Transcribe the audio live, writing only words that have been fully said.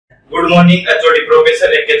Good morning, HOD Professor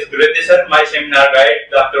A.K. Subrati sir, my seminar guide,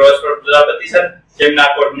 Dr. Prajapati sir, seminar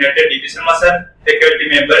coordinator D.P. Sharma sir, faculty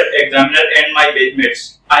member, examiner and my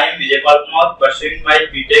batchmates. I am Vijay Kumawat, pursuing my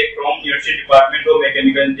BTech from University Department of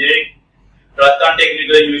Mechanical Engineering, Rajasthan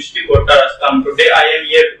Technical University, Kota, Rajasthan. Today I am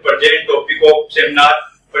here to present topic of seminar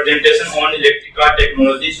presentation on electric car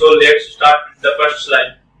technology. So let's start with the first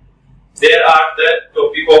slide. There are the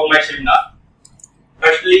topic of my seminar.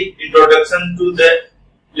 Firstly, introduction to the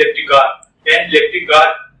electric car. An electric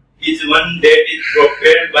car is one that is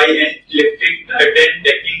propelled by an electric drivetrain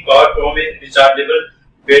taking power from a rechargeable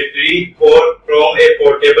battery or from a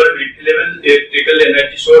portable refillable electrical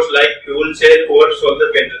energy source like fuel cell or solar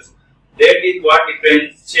panels. That is what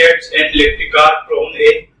differentiates an electric car from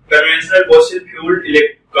a conventional fossil fueled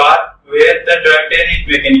electric car where the drivetrain is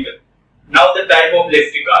mechanical. Now the type of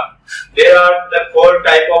electric car. There are the four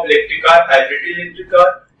types of electric car: hybrid electric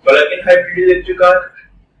car, plug-in hybrid electric car,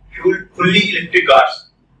 fully electric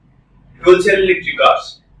cars, fuel cell electric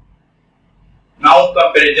cars. Now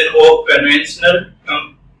comparison of conventional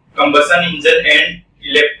combustion engine and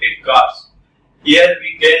electric cars. Here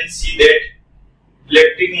we can see that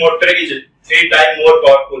electric motor is 3 times more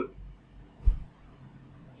powerful.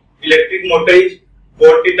 Electric motor is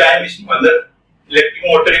 40 times smaller. Electric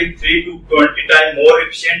motor is 3 to 20 times more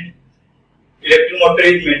efficient. Electric motor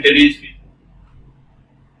is maintenance free.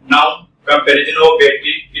 Now comparison of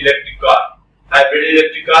battery electric car, hybrid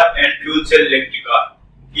electric car and fuel cell electric car.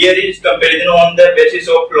 Here is comparison on the basis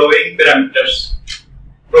of following parameters: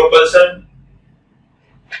 propulsion,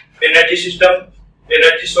 energy system,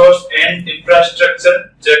 energy source and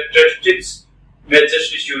infrastructure characteristics, major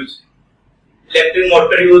issues. Electric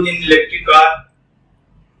motor used in electric car.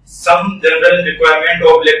 Some general requirement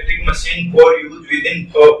of electric machine for use within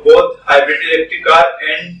both hybrid electric car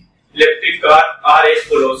and electric car are as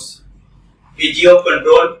follows: ease of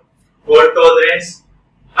control, fault tolerance,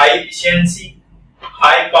 high efficiency,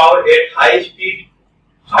 high power at high speed,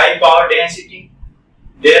 high power density.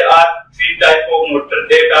 There are 3 types of motor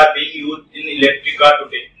that are being used in electric car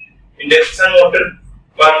today: induction motor,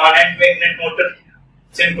 permanent magnet motor,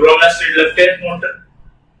 synchronous reluctance motor,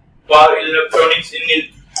 power electronics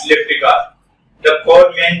in electric car. The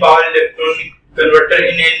 4 main power electronic converter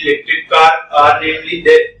in an electric car are namely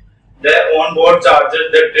the onboard charger,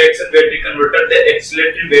 the traction battery converter, the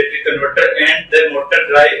accelerated battery converter, and the motor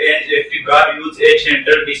drive. An electric car use a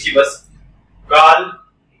central DC bus called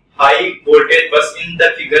high voltage bus in the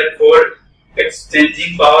figure for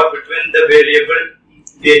exchanging power between the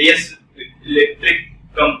various electric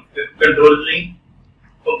controlling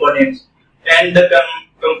components, and the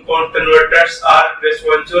converters are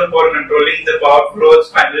responsible for controlling the power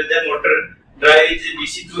flows. Finally, the motor drive is a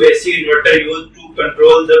DC to AC inverter used to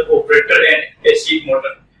control the operator and AC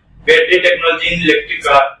motor. Battery technology in electric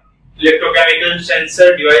car. Electrochemical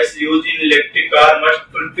sensor device used in electric car must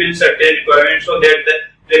fulfill certain requirements so that the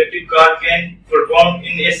electric car can perform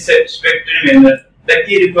in a satisfactory manner. The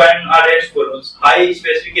key requirements are as follows: high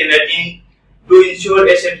specific energy to ensure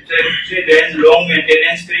a satisfactory range, long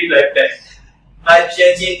maintenance free lifetime, high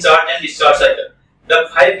efficiency in charge and discharge cycle. The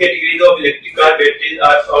 5 categories of electric car batteries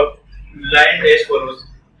are outlined as follows: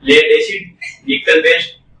 lead acid, nickel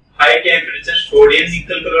based, high temperature sodium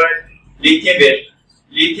nickel chloride, lithium based,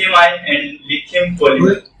 lithium ion and lithium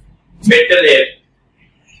polymer, metal air,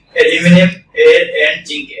 aluminum air and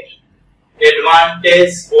zinc air.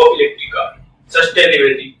 Advantage of electric car: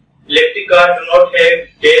 sustainability. Electric cars do not have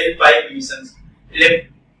tailpipe emissions.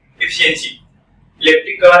 Efficiency.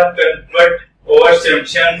 Electric cars convert over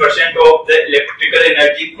 77% of the electrical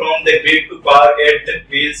energy from the grid to power at the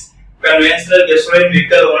wheels. Conventional gasoline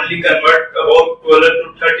vehicle only convert about 12 to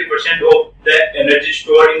 30% of the energy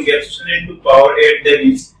stored in gasoline to power at the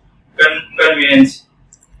wheels. Convenience.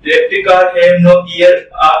 Electric cars have no gear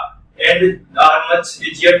and are much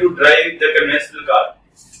easier to drive the conventional car.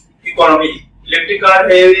 Economy. Electric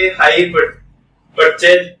cars have a high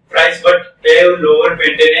purchase price but have lower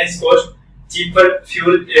maintenance cost, cheaper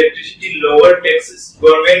fuel, electricity, lower taxes,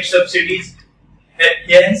 government subsidies,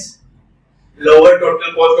 hence lower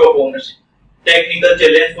total cost of ownership. Technical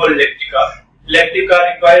challenge for electric car. Electric car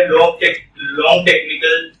require long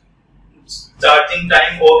technical charging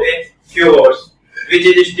time of a few hours, which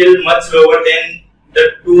is still much lower than the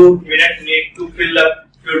 2-minute need to fill up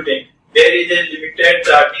fuel tank. There is a limited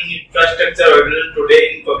charging infrastructure available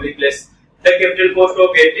today in public places. The capital cost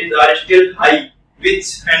of batteries are still high, which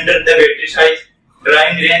hinder the battery size,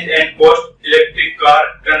 driving range and cost electric car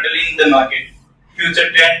currently in the market. Future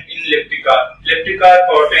trend in electric car. Electric car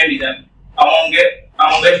powertrain design.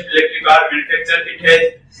 Amongst electric car manufacturers, it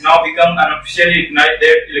has now become unofficially recognized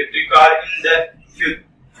that electric car in the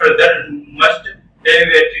further must have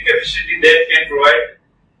battery capacity that can provide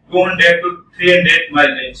 200 to 300 mile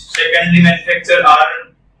range. Secondly, manufacturers are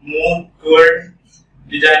moved toward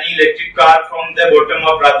designing electric car from the bottom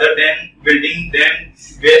up rather than building them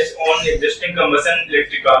based on existing combustion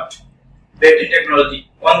electric car. Battery technology.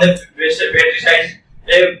 On the battery side,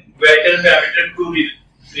 a vital parameter to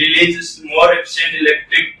release more efficient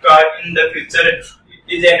electric car in the future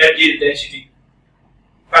is energy density.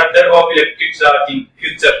 Further of electric charging.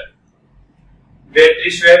 Future. Battery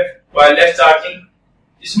swap, wireless charging,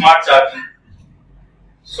 smart charging.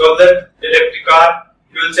 Solar electric car,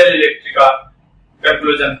 fuel cell electric car.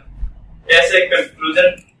 Conclusion. As a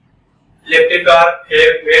conclusion, electric car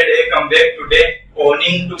have made a comeback today,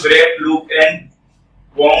 owing to great look and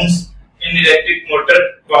bounce in electric motor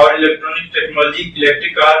power electronic technology.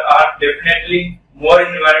 Electric cars are definitely more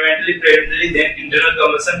environmentally friendly than internal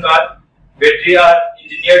combustion cars. Batteries are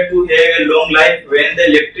engineered to have a long life. When the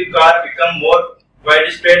electric car become more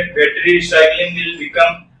widespread, battery recycling will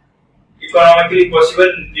become economically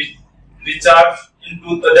possible. Recharge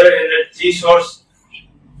into other energy sources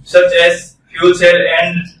such as fuel cell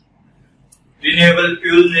and renewable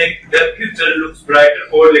fuel make the future looks brighter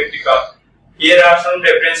for electric cars. Here are some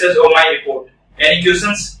references of my report. Any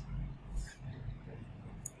questions?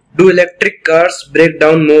 Do electric cars break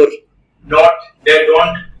down more? Not, they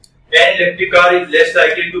don't. An electric car is less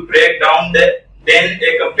likely to break down than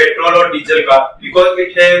a petrol or diesel car because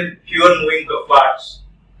it has fewer moving parts.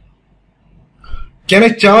 Can I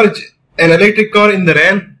charge an electric car in the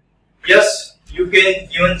rain? Yes. You can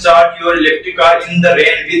even charge your electric car in the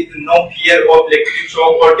rain with no fear of electric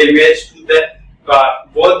shock or damage to the car.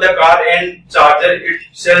 Both the car and charger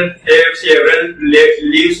itself have several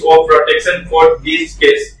leaves of protection for this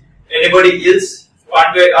case. Anybody else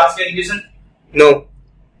want to ask any question? No.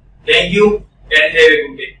 Thank you and have a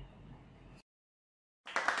good day.